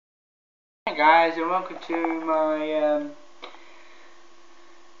Hi guys, and welcome to my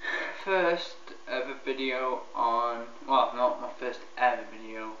first ever video on, well, not my first ever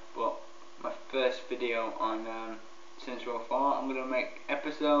video, but my first video on Central 4. I'm gonna make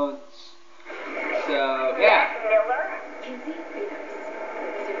episodes, so yeah.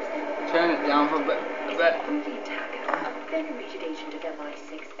 Turn it down for a bit. Agent of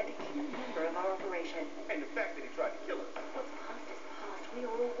MI6 and a key member of our operation. And the fact that he tried to kill us. What's past is past. We are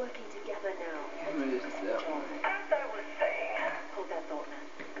all working together now. As I was saying. Hold that thought, man.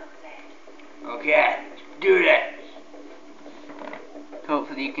 Go ahead. Okay, let's do this.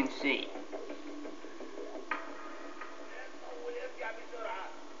 Hopefully you can see.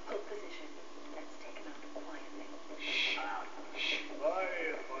 Hold position. Let's take him out quietly. Shh. Shh.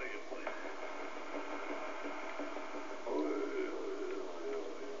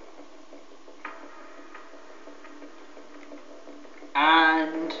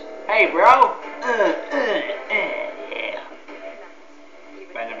 And hey, bro. The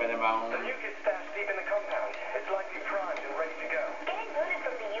nuke is stashed deep in the compound. It's likely primed and ready to go. Getting booted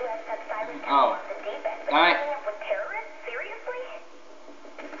from the U.S. sent cyber Oh. off the deep end, but Alright. coming up with terrorists? Seriously?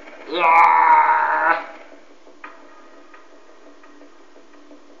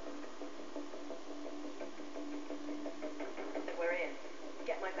 We're in.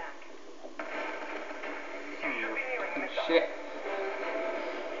 Get my back. Shit.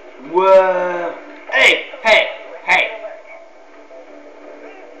 Whoa. Hey, hey, hey.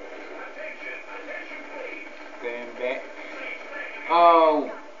 Going back.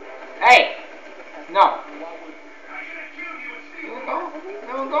 Oh. Hey. No. You go?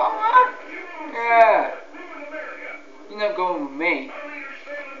 You go? Huh? Yeah. You're not going with me.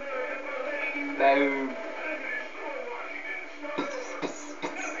 Boom.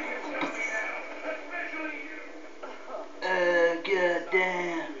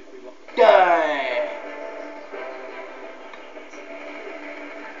 Goddamn. Die.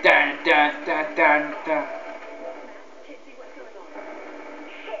 Dun dun dun dun dun. Kitty, what's going on?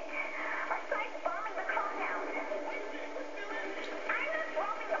 Shit. Our site's bombing the compound. I'm not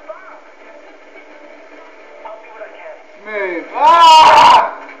dropping the bomb. I'll do what I can. Move.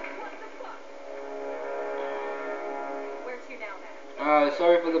 Ah! What the fuck? Where to now, man?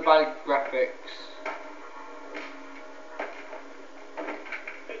 Sorry for the bad graphics.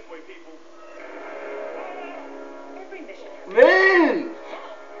 This way, people. Every mission has Move!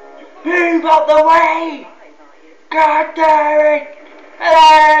 Move out the way! eyes, aren't you? God damn it!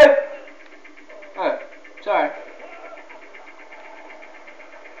 Hello! Oh, sorry.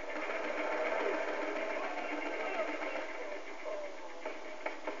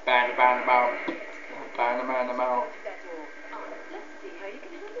 Bang, bang, bang. Bang, bang, bang. That door. Let's see how you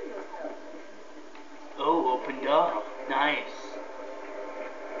can handle yourself. Oh, open door. Nice.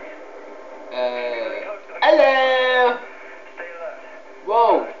 Hello! Stay alert.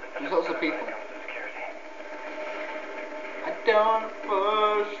 Whoa, there's lots of people. Security. I don't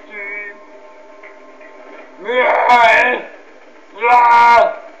push you.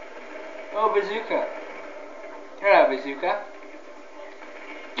 Oh, bazooka. Hello, bazooka.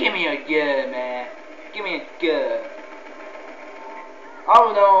 Give me a gun, man. Give me a gun.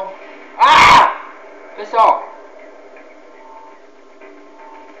 Oh no. Ah! Piss off.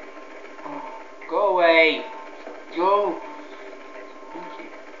 Oh, go away. Go. Thank you.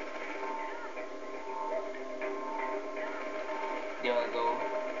 You wanna go?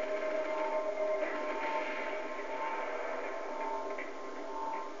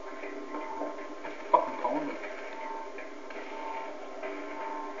 Fucking pony.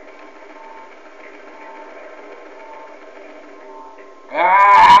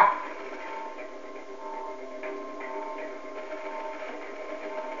 Ah!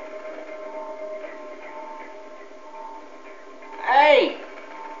 Hey!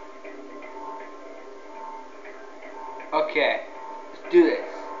 Okay, let's do this.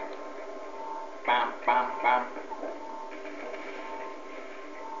 Bam, bam, bam.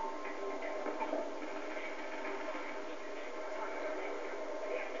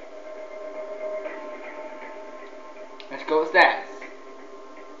 Let's go upstairs.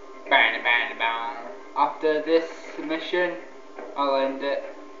 Bang, bang, bang. After this mission, I'll end it.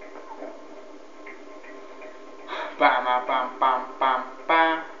 Bam, bam, bam, bam, bam,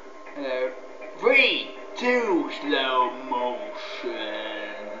 bam. Hello. 3, 2, slow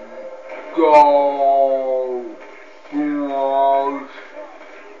motion. Go. Go.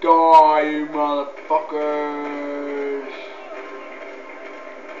 Die, motherfuckers.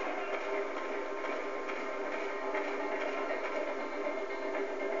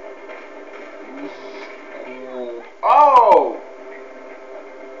 Oh!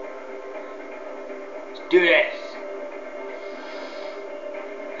 do this.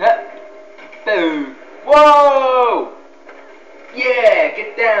 Huh. Boom. Whoa! Yeah,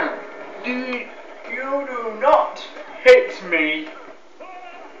 get down. Dude, you do not hit me.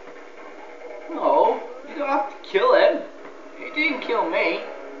 No, you don't have to kill him. He didn't kill me.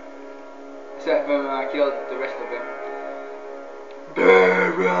 Except for when I killed the rest of them.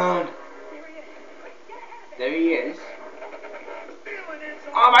 Run! There he is.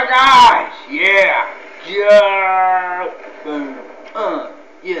 Oh my gosh! Yeah! Yeah! Boom.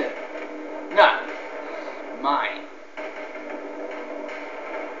 Yeah. Nah. Mine.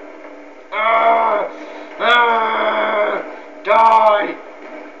 Die!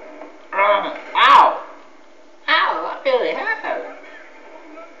 Ow! Ow, that really hurt.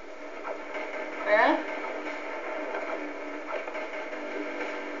 Yeah?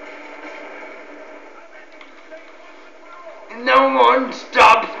 No one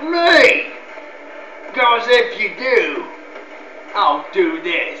stops me! Cause if you do, I'll do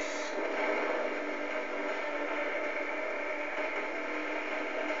this.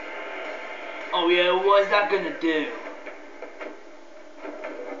 Oh yeah, what's that gonna do?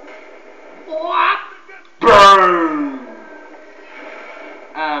 What? Boom!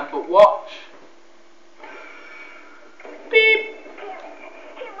 But watch. Beep! He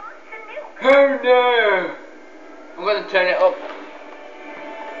launched the nuke. Oh no! I'm gonna turn it up. The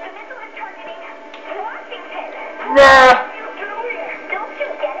missile is targeting Washington. Nah! What are you doing? Don't you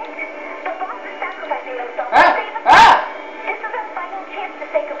get it? The boss is sacrificing themselves to Ah! save us. Ah! This is our final chance to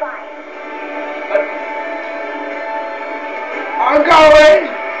say goodbye. I'm going!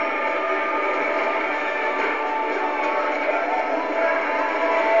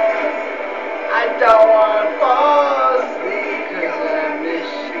 I don't want to fall asleep cause I miss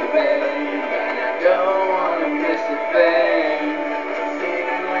you, babe. And I don't want to miss a thing. Sing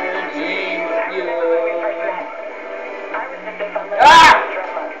a dream of you. I resisted from the Ah!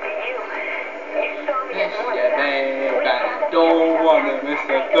 dreadlocks to you. You saw me Miss as you, one babe. And I don't want to miss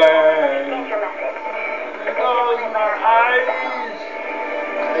a thing. your message. Close my eyes.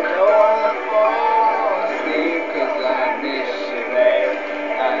 I don't want to fall asleep cause I miss you, babe.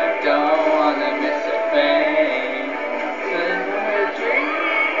 And I don't want to miss a thing. Sing a dream.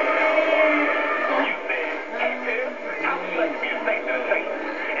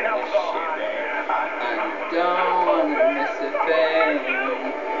 Don't wanna miss a thing.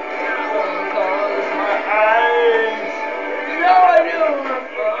 Close my eyes. You know I don't wanna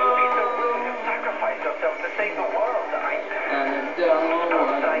fall. Sacrifice yourself to save the world. And I don't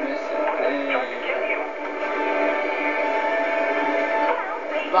wanna miss a thing.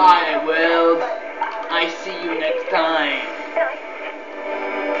 Bye, world. I see you next time.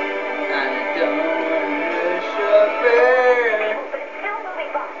 And I don't wanna miss a thing. But it's still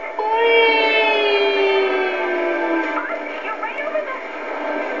moving, boss. You're right over there.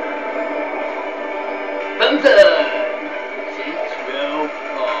 Thunder! Central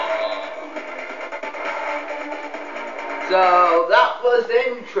Park. So that was the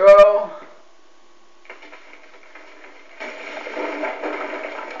intro.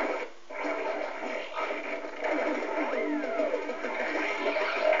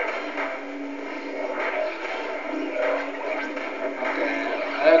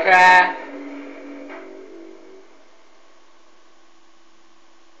 Okay.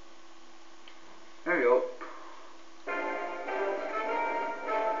 Hurry up.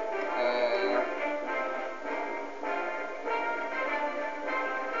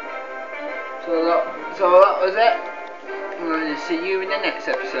 So that was it. I'm going to see you in the next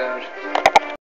episode.